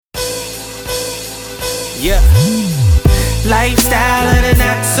Yeah. Lifestyle of the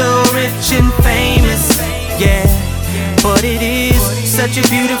not so rich and famous, yeah. But it is such a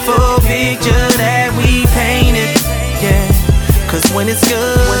beautiful picture that we painted, yeah. Cause when it's good,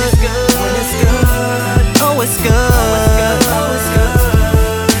 oh it's good,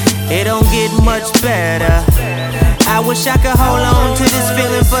 it don't get much better. I wish I could hold on to this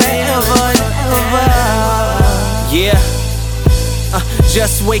feeling forever. Yeah.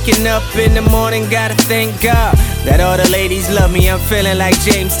 Just waking up in the morning, gotta thank God that all the ladies love me. I'm feeling like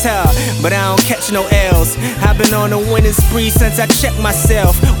James Todd, but I don't catch no L's. I've been on a winning spree since I checked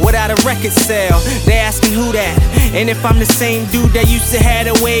myself without a record sale. They asking who that, and if I'm the same dude that used to have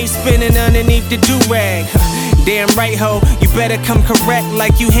the wave spinning underneath the do-rag. Damn right, ho, you better come correct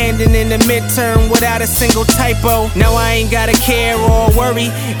like you handing in the midterm without a single typo. Now I ain't gotta care or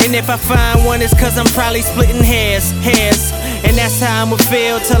worry, and if I find one it's cause I'm probably splitting hairs. And that's how I'ma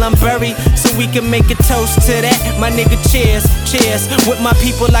feel till I'm buried, so we can make a toast to that. My nigga, cheers. With my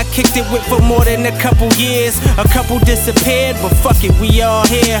people I kicked it with for more than a couple years. A couple disappeared, but fuck it, we all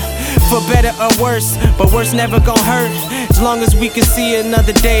here. For better or worse, but worse never gon' hurt, as long as we can see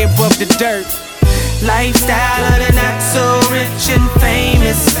another day above the dirt. Lifestyle of the not so rich and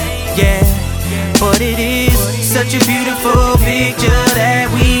famous, yeah. But it is such a beautiful picture that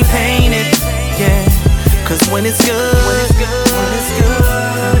we painted, yeah. Cause when it's good,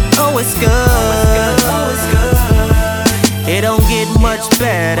 oh it's good, it don't get much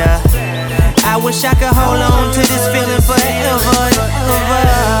better. I wish I could hold on to this feeling forever.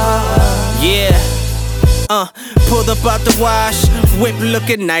 Yeah. Pulled up out the wash, whip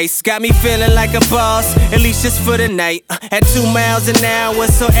looking nice. Got me feeling like a boss, at least just for the night. At 2 miles an hour,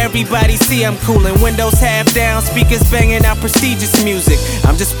 so everybody see I'm coolin'. Windows half down, speakers banging out prestigious music.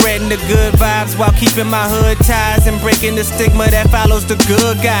 I'm just spreading the good vibes while keeping my hood ties and breaking the stigma that follows the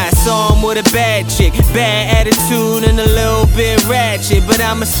good guy. Saw him with a bad chick, bad attitude and a little bit ratchet, but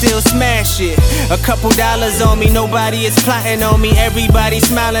I'ma still smash it. A couple dollars on me, nobody is plotting on me. Everybody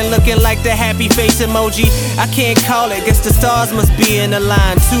smiling, looking like the happy face emoji. I can't call it, guess the stars must be in a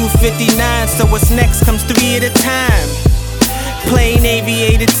line. 259, so what's next comes 3 at a time. Plain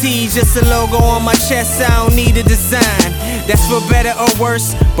aviator tees, just a logo on my chest, I don't need a design. That's for better or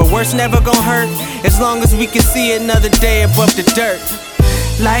worse, but worse never gon' hurt, as long as we can see another day above the dirt.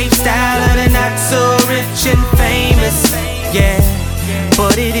 Lifestyle of the not so rich and famous, yeah.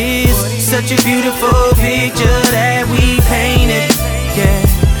 But it is such a beautiful picture that we painted, yeah.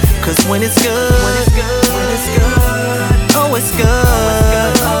 Cause when it's good, oh it's good,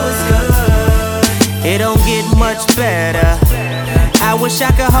 it don't get much better. I wish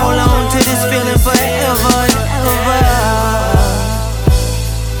I could hold on to this feeling forever.